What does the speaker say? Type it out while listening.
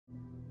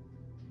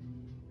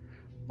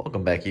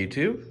Welcome back,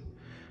 YouTube.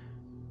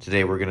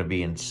 Today we're going to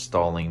be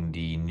installing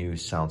the new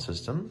sound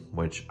system,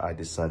 which I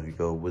decided to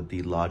go with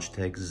the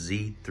Logitech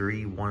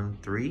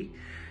Z313.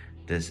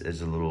 This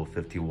is a little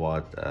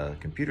 50-watt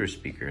computer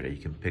speaker that you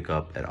can pick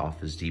up at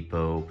Office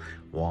Depot,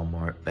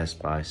 Walmart,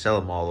 Best Buy, sell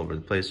them all over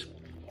the place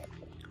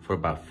for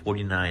about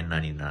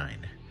 $49.99.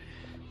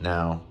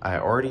 Now, I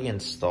already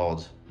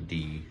installed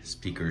the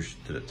speakers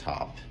to the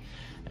top,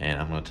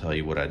 and I'm going to tell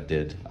you what I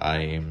did. I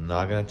am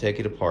not going to take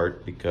it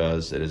apart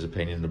because it is a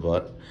pain in the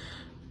butt.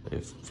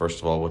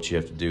 First of all, what you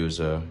have to do is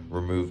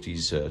remove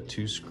these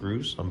two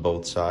screws on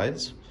both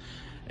sides.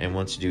 And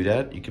once you do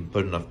that, you can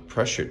put enough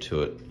pressure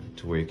to it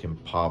to where you can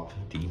pop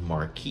the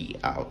marquee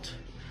out.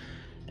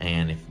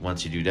 And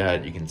once you do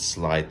that, you can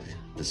slide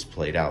this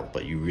plate out.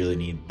 But you really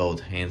need both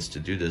hands to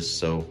do this,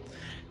 so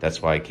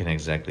that's why I can't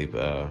exactly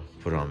put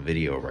it on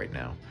video right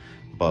now.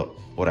 But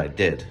what I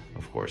did,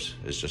 of course,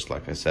 is just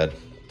like I said,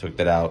 took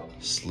that out,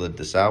 slid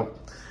this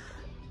out,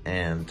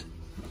 and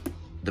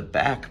the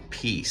back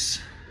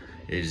piece,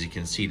 as you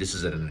can see, this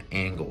is at an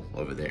angle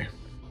over there.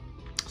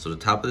 So the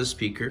top of the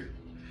speaker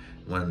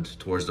went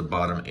towards the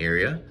bottom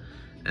area,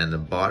 and the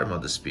bottom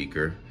of the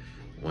speaker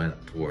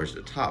went towards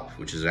the top,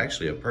 which is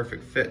actually a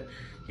perfect fit.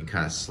 You can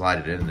kind of slide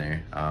it in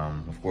there.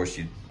 Of course,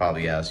 you'd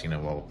probably ask,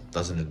 well,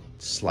 doesn't it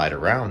slide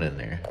around in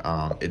there?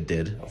 It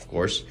did, of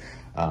course.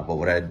 But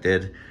what I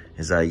did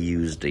is I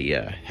used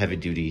a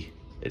heavy-duty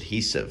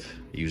adhesive.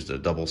 I used a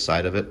double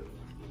side of it,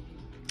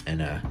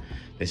 and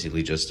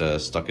basically just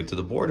stuck it to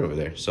the board over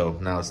there. So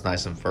now it's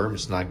nice and firm.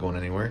 It's not going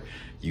anywhere.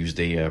 Used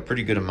a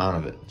pretty good amount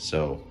of it.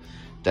 So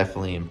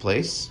definitely in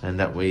place, and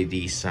that way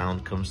the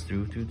sound comes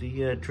through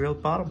the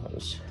drilled bottom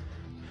holes.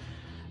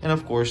 And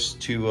of course,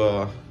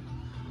 to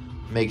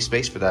make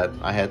space for that,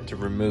 I had to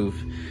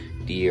remove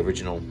the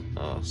original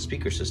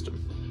speaker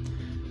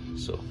system.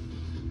 So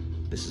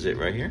this is it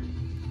right here.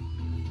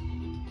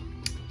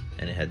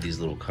 And it had these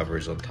little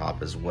covers on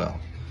top as well.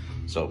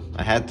 So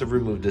I had to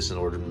remove this in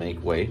order to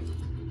make way.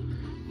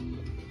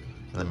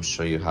 Let me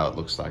show you how it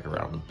looks like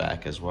around the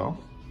back as well.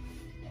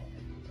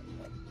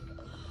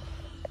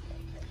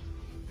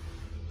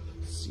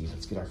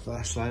 Let's get our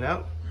flashlight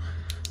out.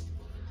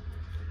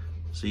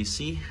 So you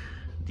see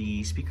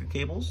the speaker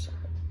cables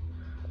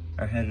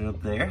are headed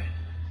up there.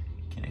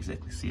 You can't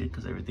exactly see it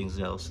because everything's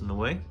else in the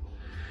way.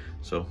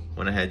 So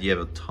went ahead, you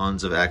have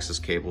tons of access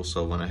cables,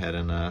 so went ahead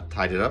and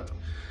tied it up.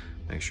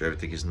 Make sure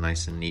everything is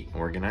nice and neat and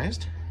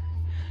organized.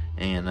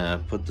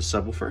 And put the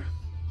subwoofer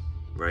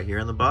right here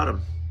on the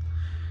bottom.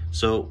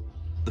 So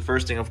the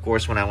first thing, of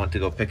course, when I went to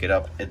go pick it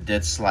up, it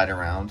did slide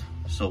around.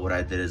 So what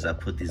I did is I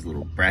put these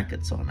little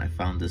brackets on. I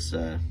found this,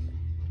 I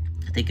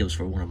think it was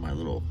for one of my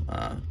little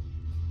a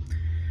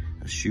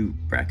shoe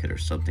bracket or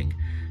something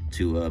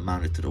to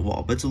mount it to the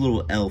wall. But it's a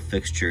little L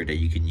fixture that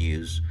you can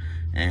use.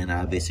 And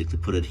I basically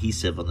put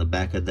adhesive on the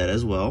back of that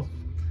as well.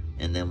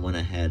 And then went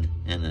ahead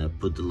and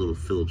put the little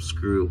Phillips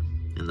screw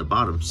in the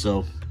bottom.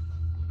 So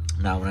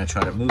now when I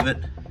try to move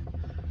it,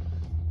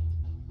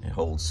 it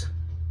holds.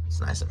 It's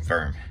nice and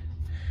firm,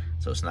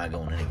 so it's not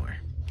going anywhere.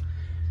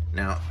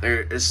 Now,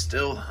 there is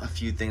still a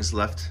few things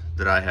left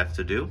that I have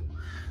to do.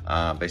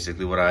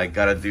 Basically, what I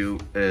gotta do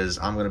is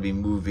I'm gonna be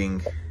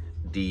moving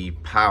the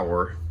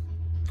power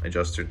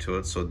adjuster to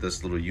it. So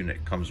this little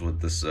unit comes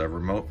with this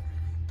remote,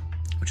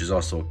 which is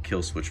also a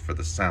kill switch for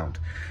the sound,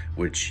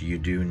 which you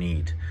do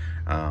need.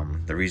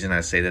 The reason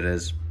I say that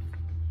is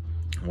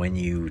when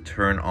you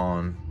turn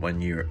on, when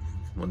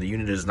the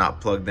unit is not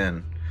plugged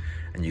in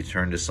and you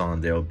turn this on,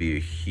 there'll be a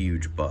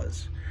huge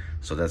buzz.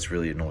 So that's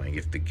really annoying.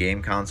 If the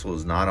game console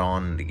is not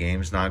on and the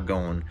game's not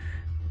going,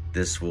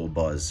 this will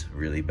buzz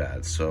really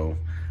bad. So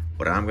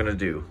what I'm gonna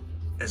do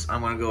is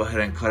I'm gonna go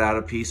ahead and cut out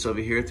a piece over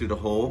here through the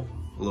hole,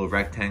 a little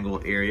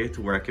rectangle area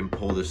to where I can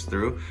pull this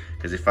through.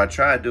 Because if I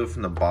try to do it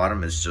from the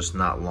bottom, it's just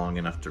not long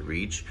enough to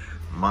reach.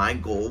 My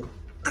goal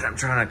that I'm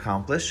trying to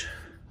accomplish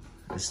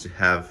is to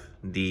have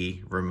the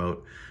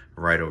remote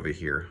right over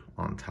here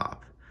on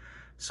top.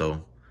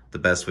 So the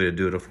best way to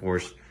do it, of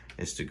course,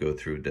 is to go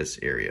through this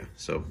area.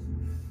 So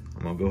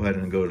I'm gonna go ahead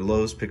and go to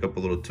Lowe's, pick up a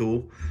little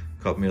tool,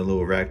 cut me a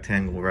little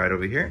rectangle right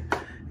over here,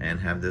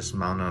 and have this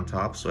mounted on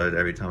top so that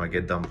every time I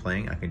get done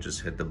playing, I can just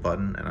hit the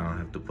button and I don't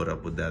have to put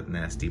up with that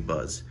nasty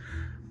buzz.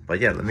 But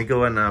yeah, let me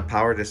go and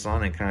power this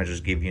on and kind of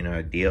just give you an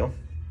idea.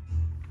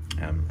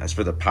 As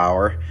for the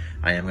power,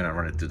 I am gonna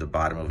run it through the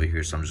bottom over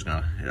here, so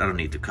I don't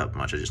need to cut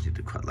much, I just need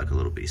to cut like a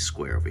little bitty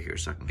square over here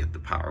so I can get the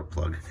power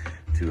plug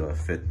to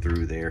fit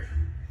through there.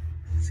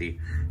 See,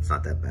 it's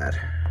not that bad.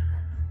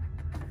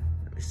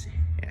 Let me see,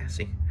 yeah,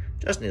 see,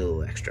 just need a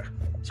little extra.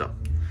 So,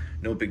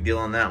 no big deal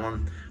on that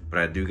one, but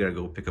I do gotta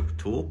go pick up a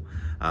tool.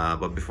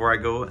 But before I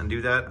go and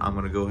do that, I'm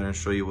gonna go ahead and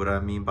show you what I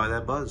mean by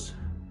that buzz.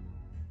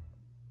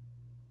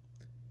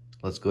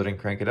 Let's go ahead and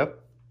crank it up.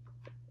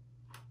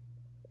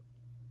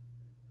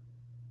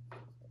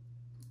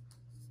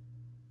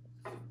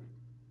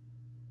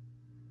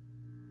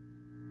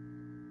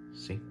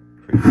 See?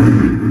 Pretty cool.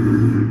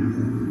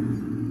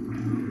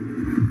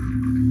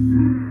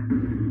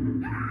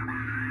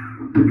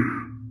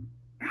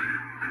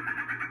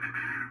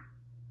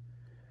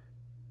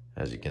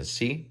 as you can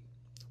see,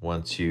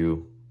 once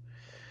you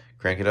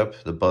crank it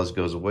up, the buzz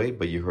goes away,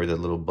 but you heard that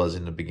little buzz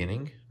in the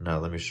beginning. Now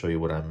let me show you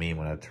what I mean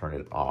when I turn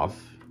it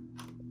off.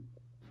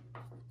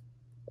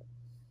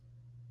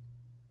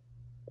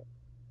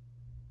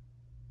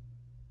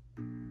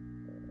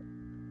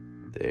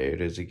 There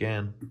it is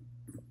again.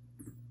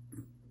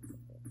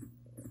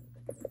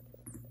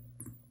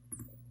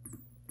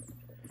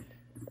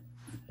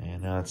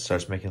 And now it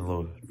starts making a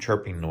little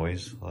chirping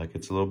noise like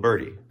it's a little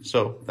birdie.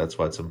 So that's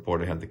why it's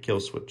important to have the kill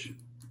switch.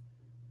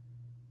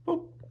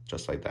 Boop,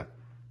 just like that.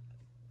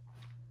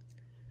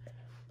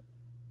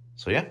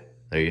 So yeah,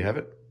 there you have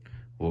it.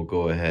 We'll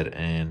go ahead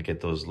and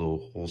get those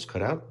little holes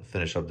cut out,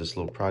 finish up this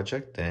little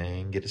project,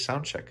 and get a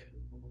sound check.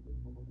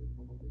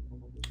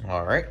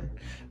 All right,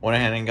 went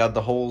ahead and got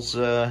the holes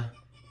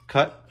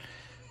cut.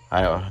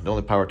 The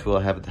only power tool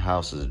I have at the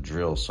house is a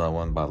drill, so I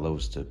went by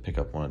Lowe's to pick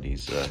up one of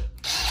these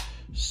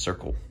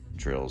circle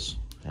drills,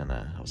 and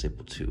I was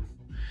able to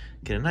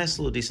get a nice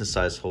little decent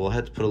sized hole. I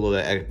had to put a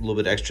little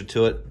bit extra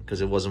to it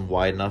because it wasn't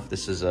wide enough.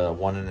 This is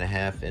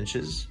 1.5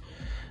 inches,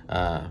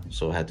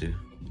 so I had to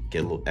get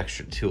a little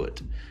extra to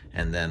it.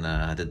 And then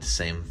I did the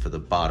same for the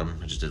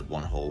bottom. I just did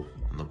one hole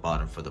on the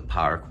bottom for the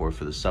power cord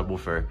for the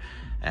subwoofer,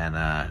 and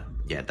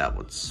yeah, that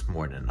was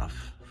more than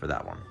enough for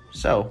that one.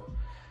 So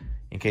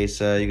in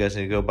case you guys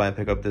need to go by and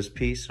pick up this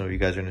piece, or you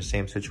guys are in the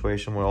same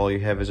situation where all you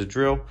have is a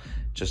drill,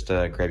 just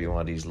grab you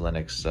one of these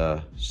Lennox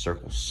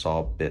circle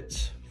saw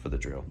bits for the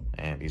drill,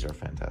 and these are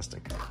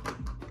fantastic.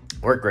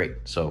 Work great.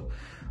 So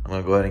I'm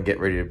gonna go ahead and get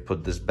ready to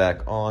put this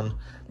back on.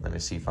 Let me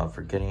see if I'm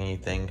forgetting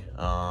anything.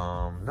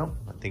 No,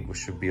 I think we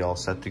should be all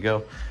set to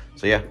go.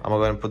 So yeah, I'm gonna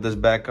go ahead and put this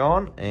back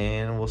on,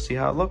 and we'll see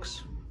how it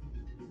looks.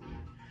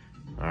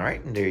 All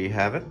right, and there you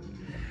have it.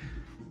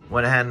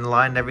 Went ahead and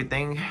lined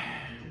everything.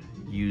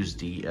 Used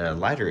the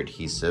lighter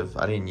adhesive.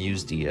 I didn't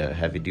use the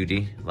heavy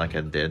duty like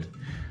I did.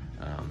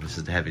 This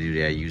is the heavy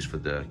duty I use for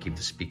keep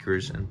the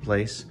speakers in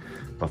place.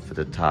 But for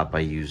the top, I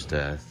used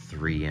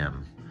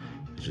 3M.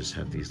 I just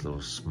have these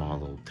small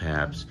little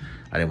tabs.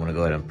 I didn't want to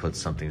go ahead and put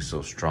something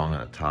so strong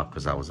on the top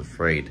because I was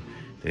afraid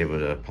that it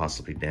would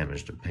possibly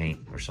damage the paint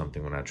or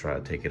something when I try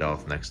to take it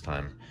off next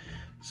time.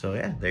 So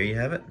yeah, there you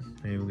have it.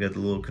 And we got the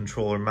little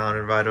controller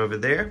mounted right over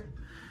there.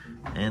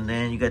 And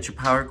then you got your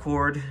power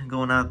cord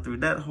going out through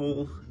that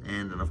hole.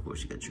 And then of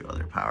course you got your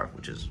other power,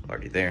 which is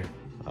already there.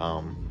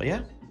 But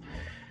yeah,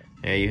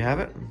 there you have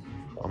it.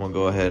 I'm gonna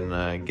go ahead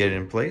and get it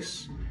in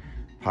place,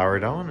 power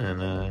it on,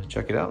 and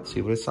check it out,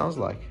 see what it sounds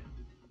like.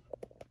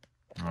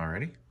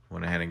 Alrighty,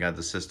 went ahead and got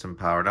the system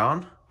powered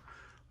on.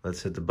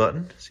 Let's hit the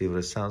button, see what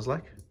it sounds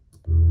like.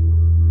 Ooh.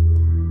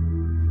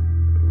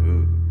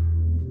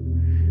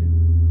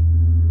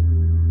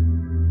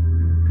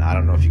 Now, I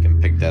don't know if you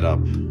can pick that up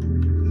on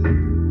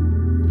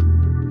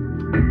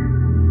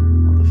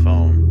the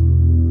phone,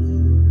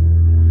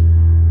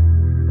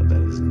 but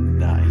that is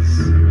nice.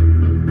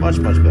 Much,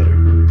 much better.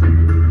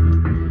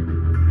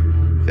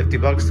 50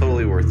 bucks,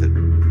 totally worth it.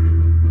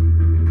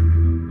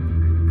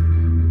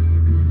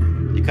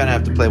 You kind of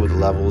have to play with the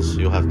levels.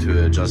 You'll have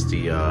to adjust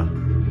the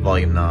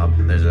volume knob.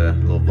 There's a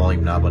little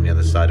volume knob on the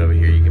other side over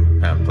here you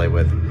can kind of play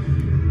with.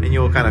 And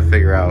you'll kind of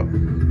figure out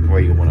where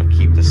you want to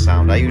keep the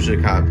sound. I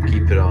usually kind of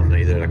keep it on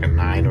either like a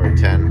 9 or a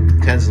 10.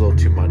 10's a little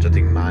too much. I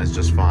think 9's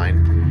just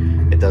fine.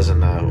 It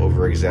doesn't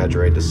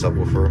over-exaggerate the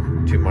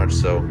subwoofer too much,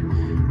 so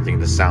I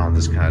think the sound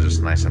is kind of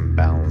just nice and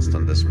balanced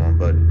on this one.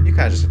 But you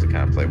kind of just have to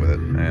kind of play with it,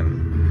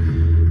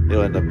 and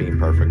it'll end up being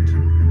perfect.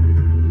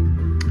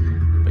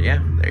 But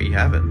yeah, there you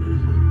have it.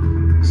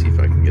 See if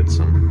I can get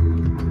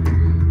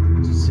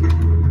some, let's see,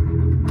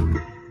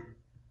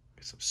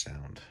 get some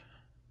sound.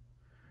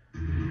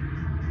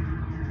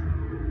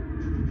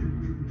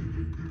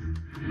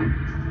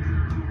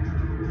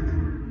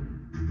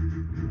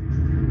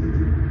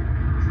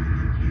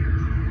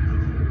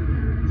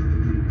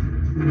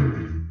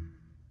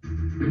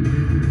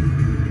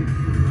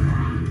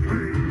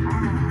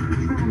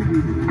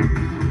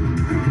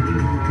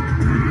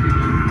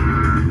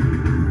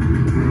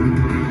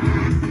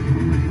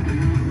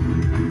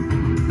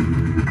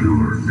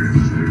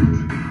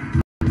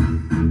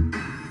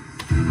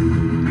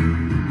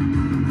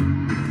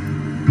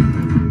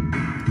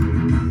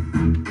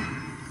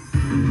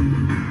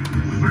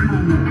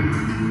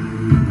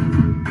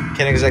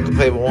 Can't exactly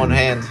play with one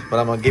hand, but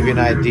I'm gonna give you an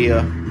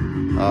idea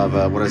of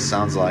what it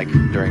sounds like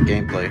during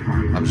gameplay.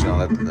 I'm just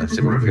gonna let the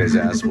super guy's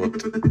ass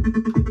whooped.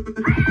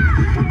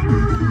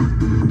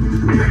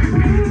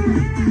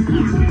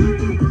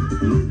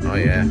 Oh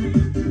yeah,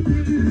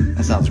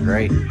 that sounds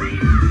great.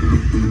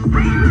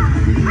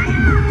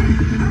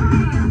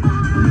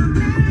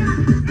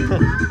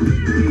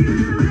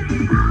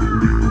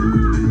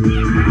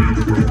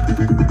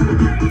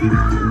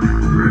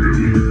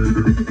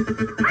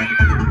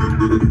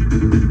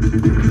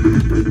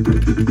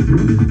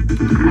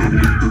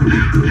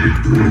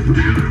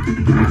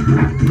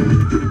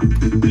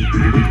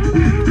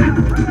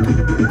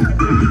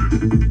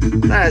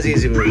 Not as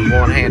easy with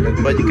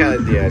one-handed, but you kind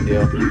of get the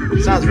idea.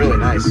 It sounds really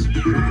nice.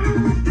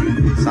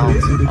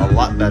 Sounds a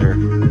lot better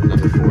than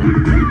before.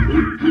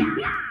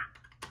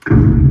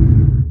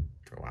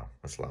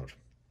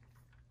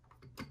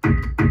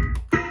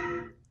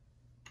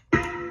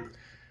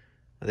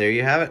 there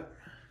you have it.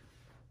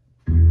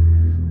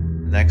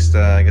 Next,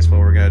 I guess what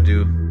we're gonna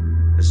do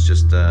is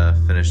just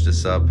finish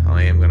this up.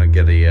 I am gonna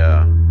get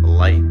a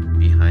light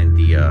behind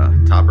the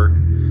topper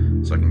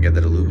so I can get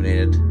that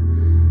illuminated.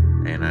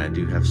 And I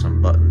do have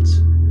some buttons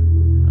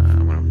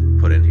I'm gonna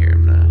put in here.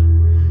 I'm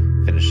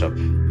gonna finish up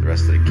the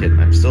rest of the kit.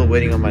 I'm still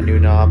waiting on my new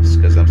knobs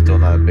because I'm still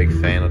not a big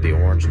fan of the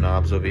orange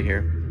knobs over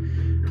here.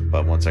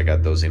 But once I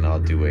got those in, I'll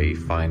do a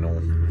final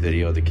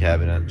video of the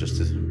cabinet just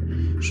to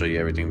show you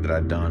everything that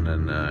I've done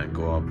and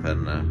go up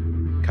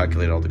and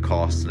calculate all the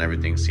costs and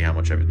everything, see how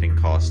much everything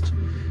cost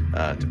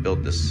to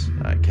build this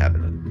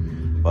cabinet.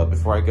 But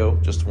before I go,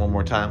 just one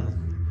more time,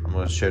 I'm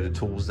going to share the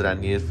tools that I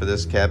needed for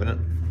this cabinet.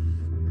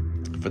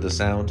 For the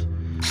sound,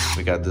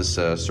 we got this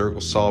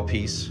circle saw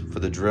piece for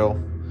the drill.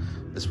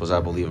 This was,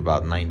 I believe,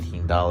 about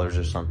 $19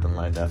 or something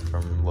like that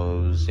from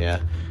Lowe's.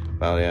 Yeah,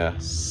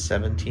 about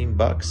 17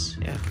 bucks.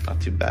 Yeah, not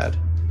too bad.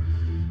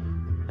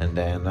 And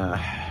then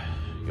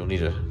you'll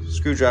need a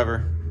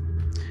screwdriver,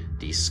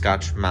 the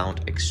Scotch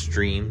Mount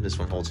Extreme. This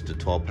one holds up to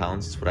 12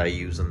 pounds. That's what I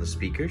use on the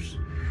speakers.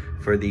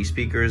 For the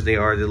speakers, they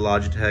are the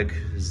Logitech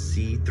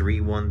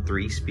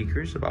Z313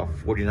 speakers, about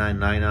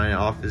 $49.99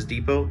 off Office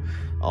Depot.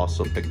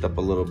 Also picked up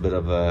a little bit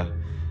of a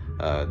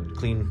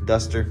clean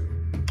duster.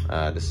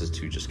 This is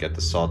to just get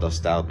the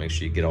sawdust out. Make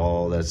sure you get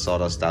all that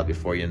sawdust out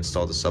before you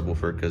install the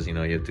subwoofer, because you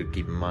know you have to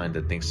keep in mind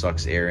that thing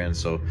sucks air in,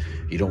 so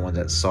you don't want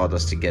that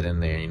sawdust to get in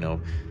there, you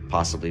know,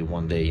 possibly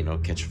one day, you know,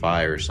 catch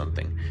fire or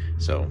something.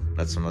 So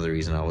that's another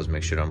reason I always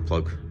make sure to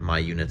unplug my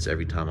units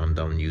every time I'm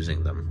done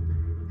using them.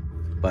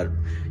 But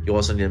you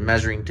also need a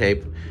measuring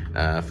tape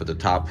for the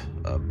top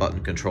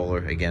button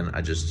controller. Again,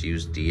 I just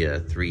used the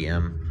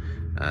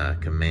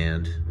 3M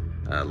command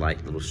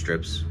light little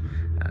strips.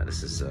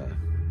 This is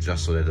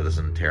just so that it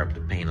doesn't tear up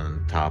the paint on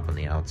the top and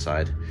the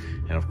outside.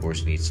 And of course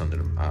you need something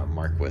to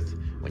mark with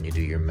when you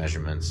do your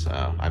measurements.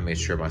 I made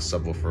sure my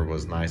subwoofer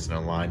was nice and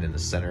aligned in the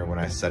center when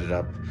I set it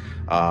up.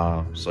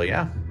 So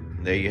yeah,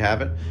 there you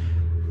have it.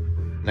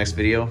 Next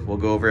video, we'll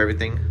go over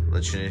everything.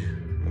 We'll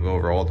go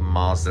over all the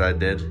mods that I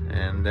did.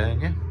 And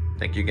yeah,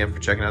 thank you again for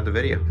checking out the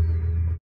video.